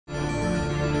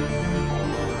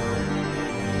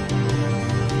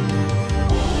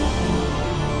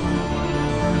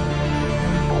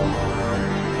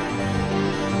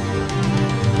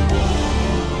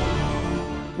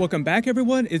Welcome back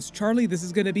everyone, it's Charlie. This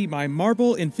is going to be my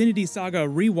Marvel Infinity Saga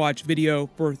Rewatch video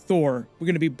for Thor. We're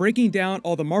going to be breaking down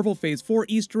all the Marvel Phase 4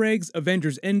 Easter eggs,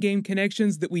 Avengers Endgame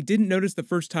connections that we didn't notice the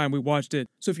first time we watched it.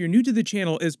 So if you're new to the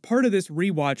channel, as part of this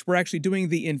rewatch, we're actually doing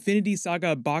the Infinity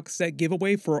Saga box set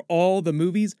giveaway for all the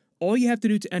movies. All you have to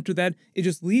do to enter that is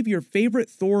just leave your favorite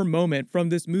Thor moment from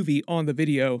this movie on the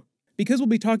video. Because we'll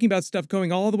be talking about stuff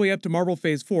going all the way up to Marvel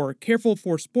Phase 4, careful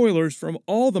for spoilers from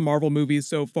all the Marvel movies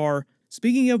so far.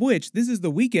 Speaking of which, this is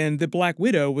the weekend that Black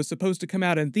Widow was supposed to come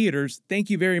out in theaters. Thank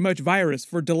you very much, Virus,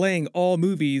 for delaying all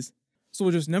movies. So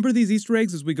we'll just number these Easter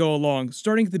eggs as we go along,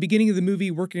 starting at the beginning of the movie,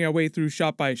 working our way through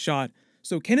shot by shot.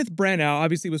 So Kenneth Branagh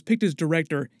obviously was picked as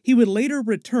director. He would later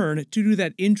return to do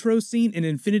that intro scene in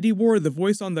Infinity War, the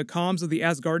voice on the comms of the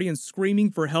Asgardians screaming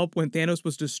for help when Thanos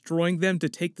was destroying them to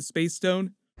take the Space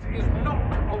Stone. It's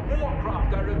not a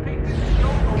Warcraft, I repeat, this is not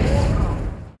a Warcraft.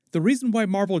 The reason why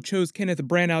Marvel chose Kenneth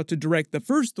Branagh to direct the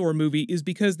first Thor movie is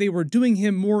because they were doing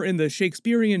him more in the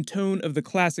Shakespearean tone of the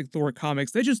classic Thor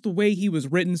comics. That's just the way he was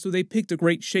written, so they picked a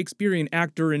great Shakespearean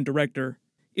actor and director.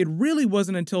 It really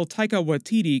wasn't until Taika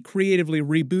Waititi creatively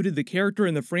rebooted the character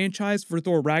in the franchise for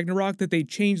Thor Ragnarok that they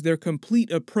changed their complete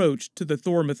approach to the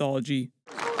Thor mythology.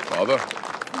 Father?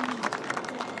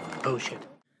 Oh shit.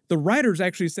 The writers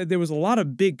actually said there was a lot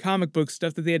of big comic book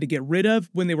stuff that they had to get rid of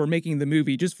when they were making the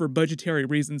movie, just for budgetary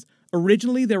reasons.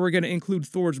 Originally, they were going to include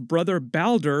Thor's brother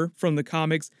Baldur from the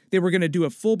comics. They were going to do a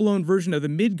full-blown version of the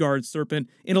Midgard Serpent,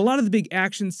 and a lot of the big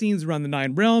action scenes around the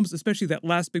Nine Realms, especially that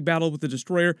last big battle with the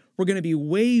Destroyer, were going to be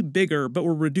way bigger, but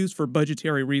were reduced for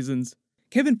budgetary reasons.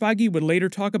 Kevin Feige would later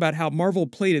talk about how Marvel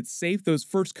played it safe those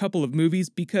first couple of movies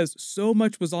because so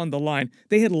much was on the line.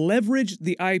 They had leveraged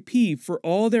the IP for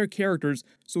all their characters,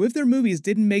 so if their movies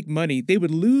didn't make money, they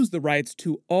would lose the rights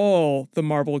to all the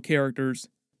Marvel characters.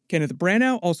 Kenneth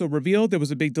Branagh also revealed there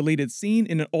was a big deleted scene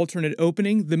in an alternate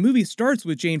opening. The movie starts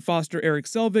with Jane Foster, Eric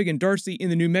Selvig, and Darcy in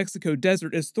the New Mexico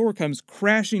desert as Thor comes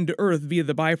crashing to Earth via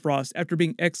the Bifrost after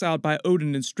being exiled by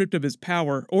Odin and stripped of his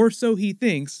power, or so he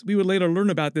thinks. We would later learn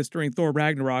about this during Thor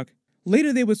Ragnarok.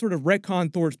 Later they would sort of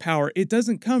retcon Thor's power. It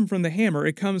doesn't come from the hammer,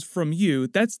 it comes from you.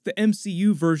 That's the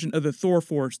MCU version of the Thor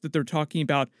Force that they're talking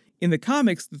about. In the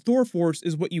comics, the Thor Force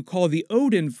is what you call the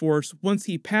Odin Force once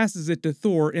he passes it to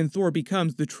Thor and Thor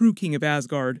becomes the true king of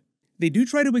Asgard. They do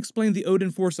try to explain the Odin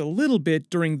Force a little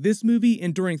bit during this movie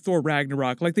and during Thor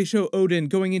Ragnarok, like they show Odin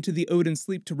going into the Odin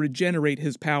sleep to regenerate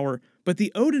his power. But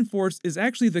the Odin Force is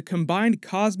actually the combined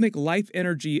cosmic life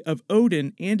energy of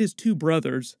Odin and his two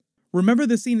brothers. Remember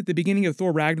the scene at the beginning of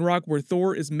Thor Ragnarok where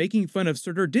Thor is making fun of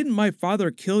Surtur? Didn't my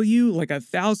father kill you like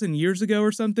 1,000 years ago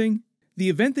or something? The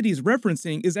event that he's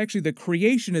referencing is actually the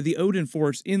creation of the Odin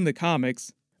Force in the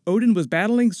comics. Odin was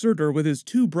battling Surtur with his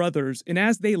two brothers, and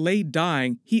as they lay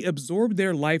dying, he absorbed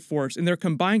their life force, and their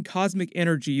combined cosmic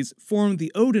energies formed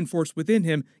the Odin Force within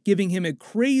him, giving him a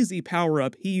crazy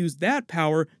power-up. He used that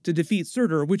power to defeat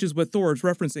Surtur, which is what Thor is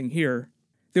referencing here.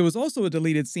 There was also a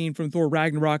deleted scene from Thor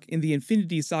Ragnarok in the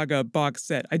Infinity Saga box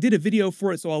set. I did a video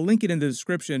for it, so I'll link it in the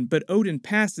description, but Odin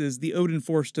passes the Odin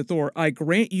Force to Thor. I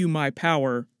grant you my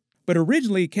power. But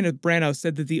originally, Kenneth Branagh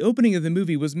said that the opening of the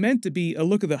movie was meant to be a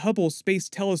look of the Hubble Space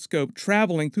Telescope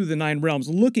traveling through the Nine Realms,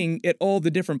 looking at all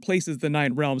the different places the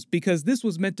Nine Realms, because this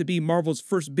was meant to be Marvel's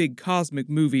first big cosmic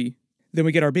movie. Then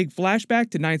we get our big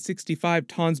flashback to 965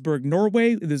 Tonsberg,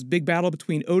 Norway, this big battle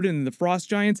between Odin and the Frost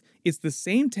Giants. It's the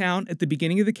same town at the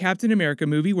beginning of the Captain America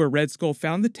movie where Red Skull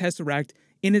found the Tesseract,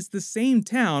 and it's the same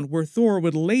town where Thor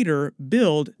would later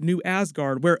build New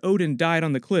Asgard, where Odin died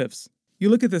on the cliffs. You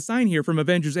look at the sign here from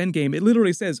Avengers Endgame, it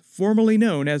literally says, formerly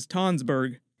known as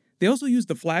Tonsberg. They also use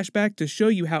the flashback to show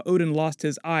you how Odin lost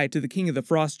his eye to the King of the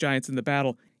Frost Giants in the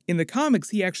battle. In the comics,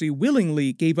 he actually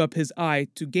willingly gave up his eye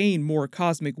to gain more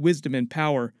cosmic wisdom and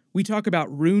power. We talk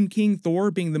about Rune King Thor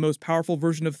being the most powerful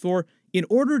version of Thor. In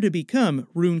order to become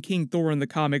Rune King Thor in the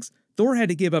comics, Thor had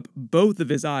to give up both of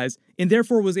his eyes, and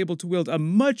therefore was able to wield a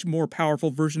much more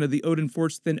powerful version of the Odin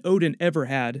Force than Odin ever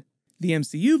had. The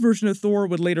MCU version of Thor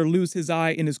would later lose his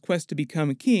eye in his quest to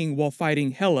become king while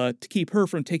fighting Hela to keep her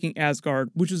from taking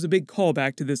Asgard, which was a big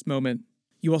callback to this moment.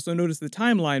 You also notice the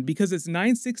timeline, because it's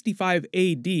 965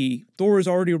 AD, Thor is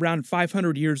already around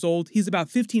 500 years old. He's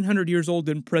about 1500 years old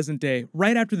in present day.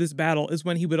 Right after this battle is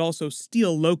when he would also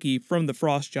steal Loki from the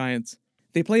Frost Giants.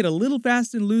 They played a little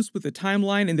fast and loose with the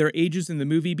timeline and their ages in the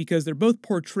movie because they're both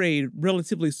portrayed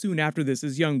relatively soon after this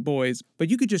as young boys, but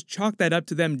you could just chalk that up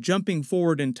to them jumping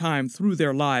forward in time through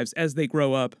their lives as they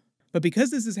grow up. But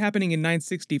because this is happening in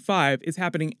 965, it's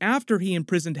happening after he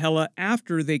imprisoned Hela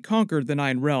after they conquered the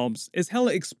Nine Realms. As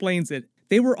Hela explains it,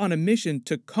 they were on a mission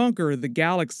to conquer the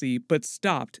galaxy but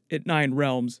stopped at 9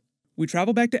 realms. We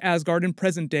travel back to Asgard in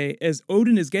present day as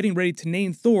Odin is getting ready to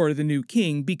name Thor the new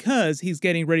king because he's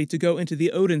getting ready to go into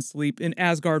the Odin sleep and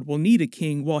Asgard will need a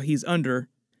king while he's under.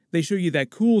 They show you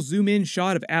that cool zoom-in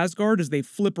shot of Asgard as they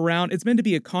flip around. It's meant to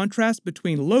be a contrast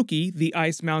between Loki, the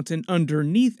ice mountain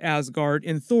underneath Asgard,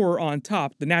 and Thor on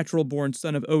top, the natural-born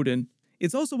son of Odin.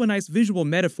 It's also a nice visual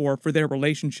metaphor for their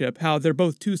relationship, how they're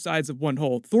both two sides of one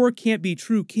whole. Thor can't be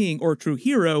true king or true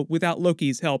hero without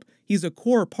Loki's help. He's a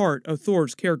core part of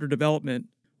Thor's character development.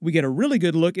 We get a really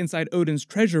good look inside Odin's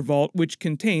treasure vault, which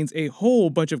contains a whole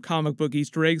bunch of comic book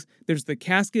Easter eggs. There's the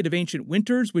casket of ancient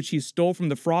winters, which he stole from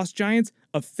the frost giants,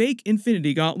 a fake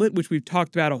Infinity Gauntlet, which we've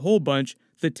talked about a whole bunch,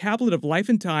 the tablet of life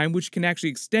and time, which can actually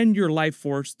extend your life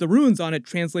force. The runes on it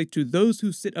translate to those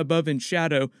who sit above in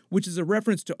shadow, which is a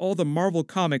reference to all the Marvel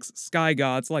Comics sky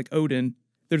gods like Odin.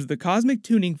 There's the cosmic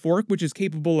tuning fork, which is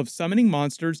capable of summoning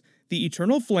monsters, the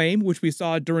eternal flame, which we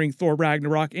saw during Thor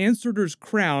Ragnarok, and Surtur's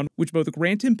crown, which both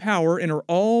grant him power and are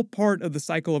all part of the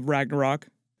cycle of Ragnarok.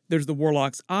 There's the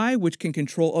warlock's eye, which can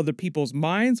control other people's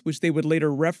minds, which they would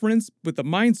later reference with the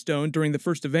Mind Stone during the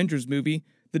first Avengers movie,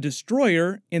 the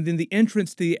destroyer, and then the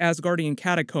entrance to the Asgardian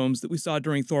catacombs that we saw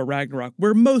during Thor Ragnarok,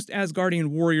 where most Asgardian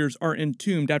warriors are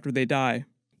entombed after they die.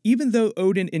 Even though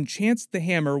Odin enchants the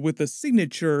hammer with a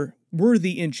signature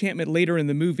worthy enchantment later in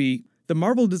the movie, the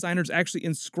Marvel designers actually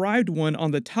inscribed one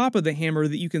on the top of the hammer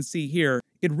that you can see here.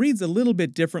 It reads a little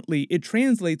bit differently. It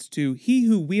translates to, "He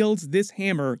who wields this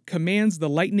hammer commands the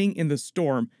lightning and the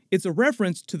storm." It's a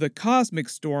reference to the cosmic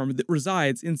storm that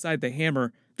resides inside the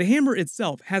hammer. The hammer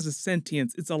itself has a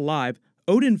sentience, it's alive.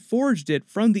 Odin forged it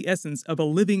from the essence of a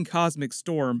living cosmic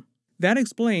storm. That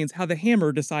explains how the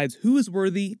hammer decides who is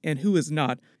worthy and who is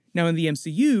not. Now in the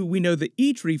MCU, we know that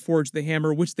Eitri forged the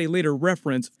hammer, which they later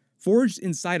reference, forged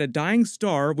inside a dying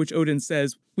star, which Odin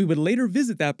says we would later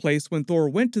visit that place when Thor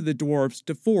went to the dwarves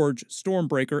to forge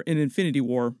Stormbreaker in Infinity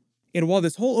War. And while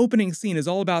this whole opening scene is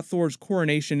all about Thor's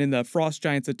coronation in the Frost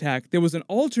Giants attack, there was an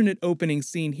alternate opening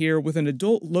scene here with an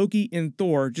adult Loki and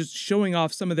Thor just showing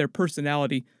off some of their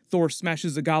personality. Thor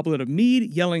smashes a goblet of mead,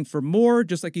 yelling for more,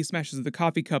 just like he smashes the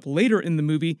coffee cup later in the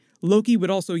movie. Loki would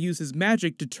also use his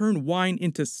magic to turn wine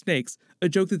into snakes, a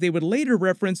joke that they would later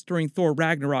reference during Thor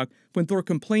Ragnarok, when Thor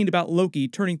complained about Loki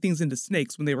turning things into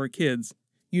snakes when they were kids.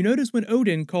 You notice when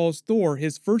Odin calls Thor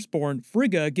his firstborn,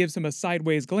 Frigga gives him a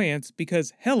sideways glance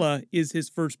because Hela is his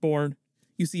firstborn.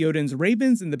 You see Odin's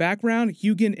ravens in the background,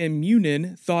 Hugin and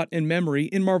Munin, thought and memory.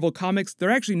 In Marvel Comics, they're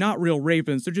actually not real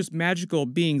ravens, they're just magical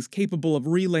beings capable of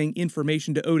relaying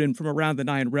information to Odin from around the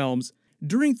Nine Realms.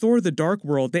 During Thor the Dark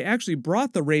World, they actually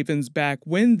brought the ravens back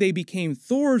when they became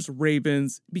Thor's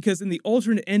ravens, because in the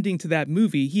alternate ending to that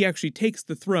movie, he actually takes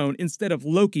the throne instead of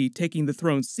Loki taking the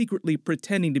throne secretly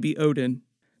pretending to be Odin.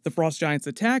 The Frost Giants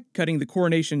attack, cutting the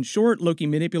coronation short. Loki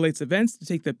manipulates events to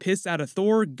take the piss out of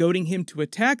Thor, goading him to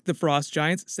attack the Frost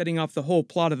Giants, setting off the whole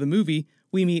plot of the movie.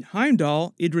 We meet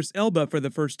Heimdall, Idris Elba for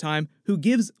the first time, who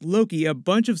gives Loki a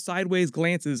bunch of sideways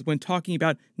glances when talking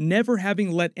about never having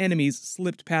let enemies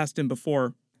slip past him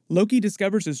before. Loki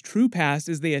discovers his true past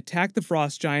as they attack the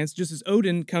Frost Giants, just as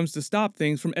Odin comes to stop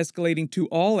things from escalating to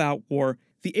all-out war.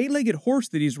 The eight-legged horse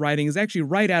that he's riding is actually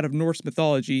right out of Norse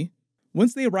mythology.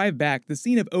 Once they arrive back, the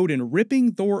scene of Odin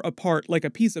ripping Thor apart like a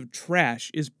piece of trash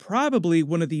is probably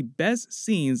one of the best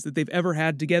scenes that they've ever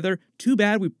had together. Too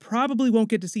bad we probably won't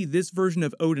get to see this version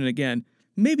of Odin again.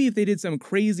 Maybe if they did some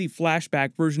crazy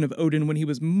flashback version of Odin when he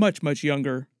was much, much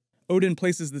younger. Odin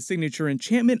places the signature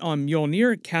enchantment on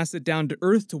Mjolnir, casts it down to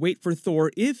Earth to wait for Thor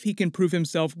if he can prove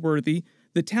himself worthy.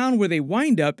 The town where they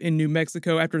wind up in New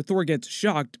Mexico after Thor gets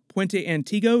shocked, Puente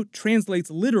Antiguo, translates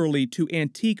literally to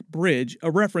Antique Bridge, a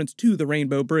reference to the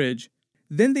Rainbow Bridge.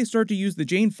 Then they start to use the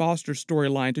Jane Foster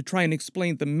storyline to try and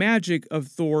explain the magic of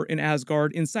Thor and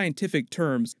Asgard in scientific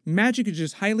terms. Magic is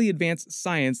just highly advanced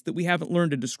science that we haven't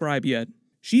learned to describe yet.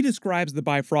 She describes the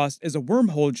Bifrost as a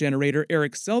wormhole generator.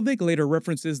 Eric Selvig later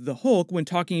references the Hulk when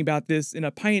talking about this in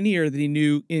a pioneer that he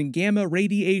knew in gamma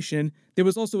radiation. There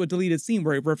was also a deleted scene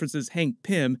where it references Hank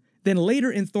Pym. Then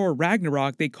later in Thor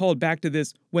Ragnarok, they called back to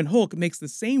this when Hulk makes the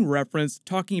same reference,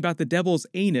 talking about the devil's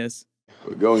anus.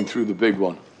 We're going through the big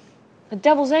one. The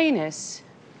devil's anus?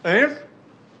 Anus?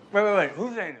 Wait,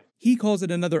 who's anus? He calls it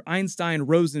another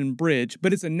Einstein-Rosen bridge,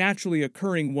 but it's a naturally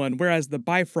occurring one, whereas the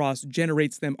Bifrost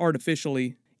generates them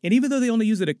artificially. And even though they only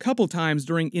use it a couple times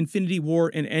during Infinity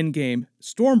War and Endgame,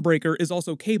 Stormbreaker is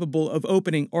also capable of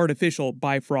opening artificial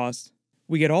Bifrost.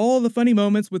 We get all the funny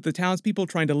moments with the townspeople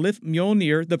trying to lift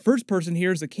Mjolnir. The first person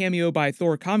here is a cameo by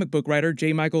Thor comic book writer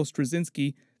J. Michael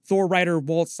Straczynski. Thor writer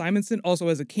Walt Simonson also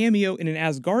has a cameo in an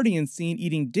Asgardian scene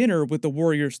eating dinner with the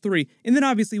Warriors 3, and then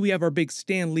obviously we have our big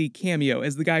Stan Lee cameo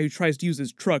as the guy who tries to use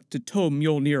his truck to tow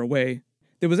Mjolnir away.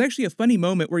 There was actually a funny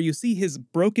moment where you see his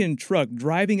broken truck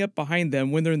driving up behind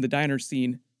them when they're in the diner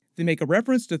scene. They make a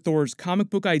reference to Thor's comic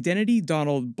book identity,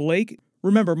 Donald Blake.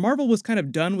 Remember, Marvel was kind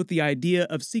of done with the idea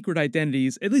of secret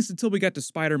identities, at least until we got to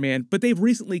Spider-Man, but they've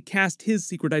recently cast his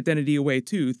secret identity away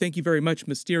too. Thank you very much,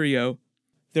 Mysterio.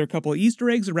 There are a couple of Easter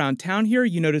eggs around town here.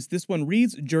 You notice this one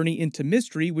reads Journey into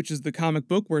Mystery, which is the comic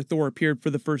book where Thor appeared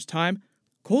for the first time.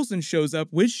 Coulson shows up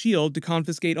with S.H.I.E.L.D. to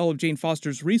confiscate all of Jane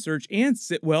Foster's research, and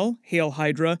Sitwell, Hail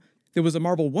Hydra. There was a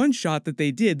Marvel one-shot that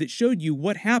they did that showed you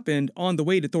what happened on the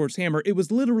way to Thor's hammer. It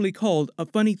was literally called A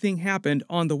Funny Thing Happened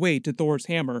on the Way to Thor's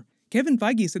Hammer. Kevin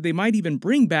Feige said they might even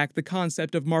bring back the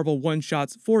concept of Marvel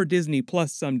one-shots for Disney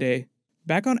Plus someday.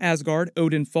 Back on Asgard,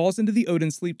 Odin falls into the Odin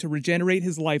sleep to regenerate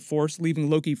his life force, leaving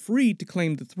Loki free to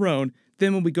claim the throne.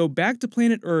 Then when we go back to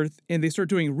planet Earth and they start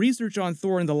doing research on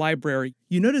Thor in the library,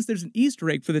 you notice there's an Easter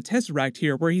egg for the Tesseract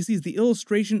here where he sees the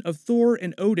illustration of Thor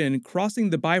and Odin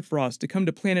crossing the Bifrost to come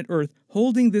to planet Earth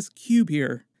holding this cube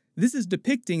here. This is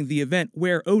depicting the event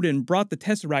where Odin brought the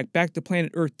Tesseract back to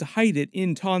planet Earth to hide it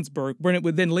in Tonsberg, where it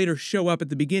would then later show up at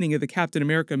the beginning of the Captain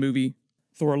America movie.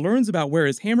 Thor learns about where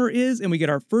his hammer is, and we get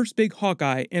our first big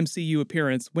Hawkeye MCU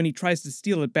appearance when he tries to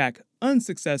steal it back,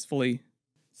 unsuccessfully.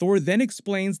 Thor then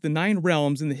explains the 9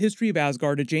 realms in the history of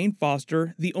Asgard to Jane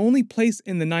Foster. The only place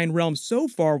in the 9 realms so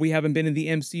far we haven't been in the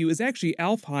MCU is actually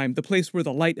Alfheim, the place where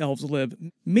the Light Elves live.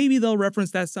 Maybe they'll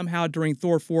reference that somehow during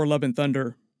Thor 4: Love and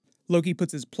Thunder. Loki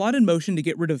puts his plot in motion to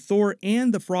get rid of Thor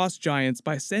and the Frost Giants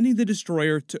by sending the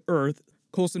Destroyer to Earth.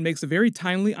 Coulson makes a very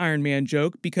timely Iron Man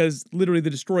joke because literally the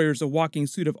Destroyer is a walking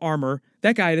suit of armor.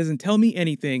 That guy doesn't tell me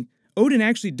anything. Odin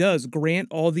actually does grant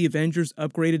all the Avengers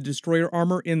upgraded Destroyer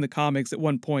armor in the comics at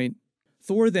one point.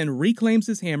 Thor then reclaims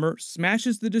his hammer,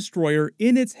 smashes the Destroyer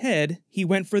in its head. He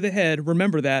went for the head,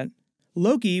 remember that.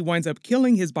 Loki winds up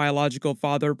killing his biological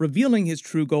father, revealing his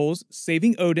true goals,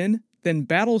 saving Odin, then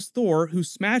battles Thor, who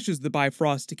smashes the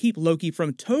Bifrost to keep Loki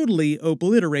from totally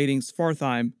obliterating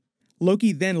Svartheim.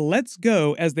 Loki then lets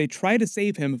go as they try to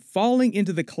save him, falling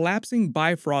into the collapsing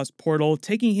Bifrost portal,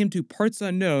 taking him to parts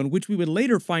unknown, which we would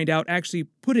later find out actually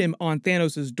put him on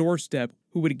Thanos' doorstep,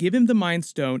 who would give him the Mind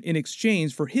Stone in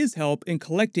exchange for his help in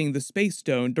collecting the Space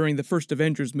Stone during the first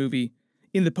Avengers movie.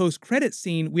 In the post-credits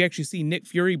scene, we actually see Nick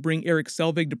Fury bring Eric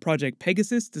Selvig to Project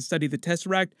Pegasus to study the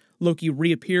Tesseract. Loki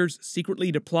reappears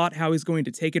secretly to plot how he's going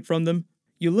to take it from them.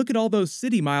 You look at all those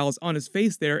city miles on his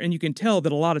face there, and you can tell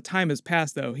that a lot of time has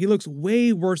passed though. He looks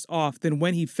way worse off than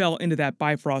when he fell into that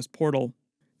Bifrost portal.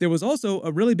 There was also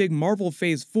a really big Marvel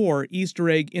Phase 4 Easter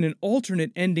egg in an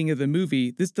alternate ending of the movie.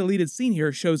 This deleted scene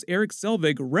here shows Eric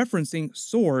Selvig referencing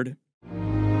S.W.O.R.D.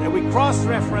 Then we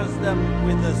cross-reference them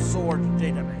with the S.W.O.R.D.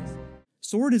 database.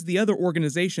 S.W.O.R.D. is the other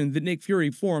organization that Nick Fury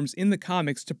forms in the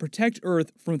comics to protect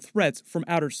Earth from threats from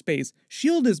outer space.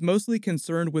 S.H.I.E.L.D. is mostly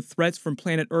concerned with threats from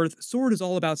planet Earth. S.W.O.R.D. is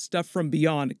all about stuff from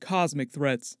beyond, cosmic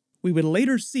threats. We would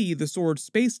later see the S.W.O.R.D.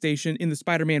 space station in the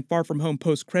Spider-Man Far From Home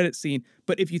post-credit scene,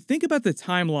 but if you think about the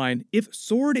timeline, if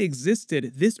S.W.O.R.D.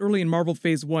 existed this early in Marvel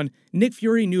Phase 1, Nick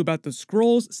Fury knew about the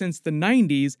Skrulls since the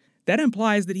 90s, that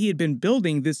implies that he had been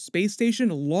building this space station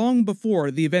long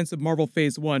before the events of Marvel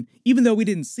Phase 1, even though we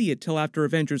didn't see it till after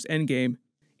Avengers Endgame.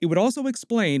 It would also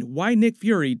explain why Nick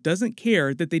Fury doesn't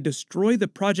care that they destroy the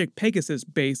Project Pegasus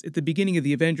base at the beginning of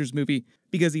the Avengers movie,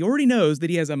 because he already knows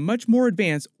that he has a much more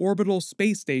advanced orbital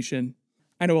space station.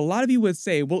 I know a lot of you would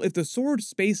say, well, if the S.W.O.R.D.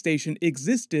 space station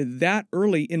existed that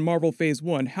early in Marvel Phase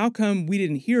 1, how come we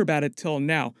didn't hear about it till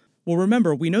now? Well,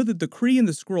 remember, we know that the Kree and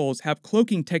the Skrulls have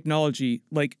cloaking technology.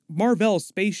 Like, Mar-Vell's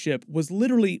spaceship was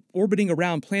literally orbiting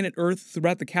around planet Earth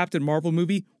throughout the Captain Marvel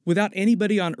movie without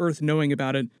anybody on Earth knowing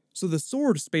about it. So the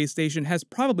S.W.O.R.D. space station has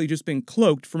probably just been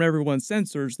cloaked from everyone's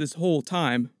sensors this whole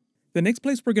time. The next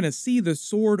place we're going to see the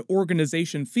S.W.O.R.D.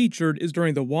 organization featured is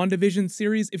during the Wandavision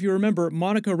series. If you remember,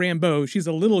 Monica Rambeau, she's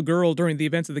a little girl during the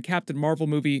events of the Captain Marvel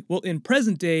movie. Well, in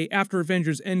present day, after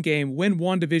Avengers Endgame, when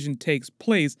Wandavision takes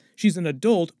place, she's an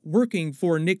adult working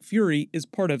for Nick Fury as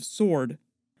part of S.W.O.R.D.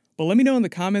 But let me know in the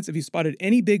comments if you spotted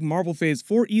any big Marvel Phase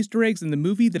 4 Easter eggs in the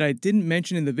movie that I didn't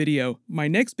mention in the video. My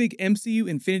next big MCU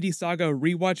Infinity Saga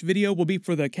rewatch video will be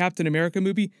for the Captain America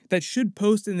movie that should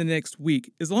post in the next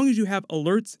week. As long as you have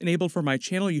alerts enabled for my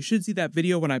channel, you should see that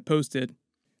video when I post it.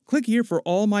 Click here for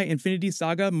all my Infinity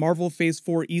Saga Marvel Phase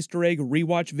 4 Easter egg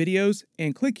rewatch videos,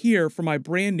 and click here for my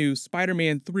brand new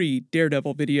Spider-Man 3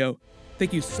 Daredevil video.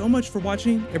 Thank you so much for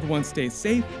watching. Everyone stay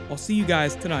safe. I'll see you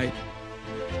guys tonight.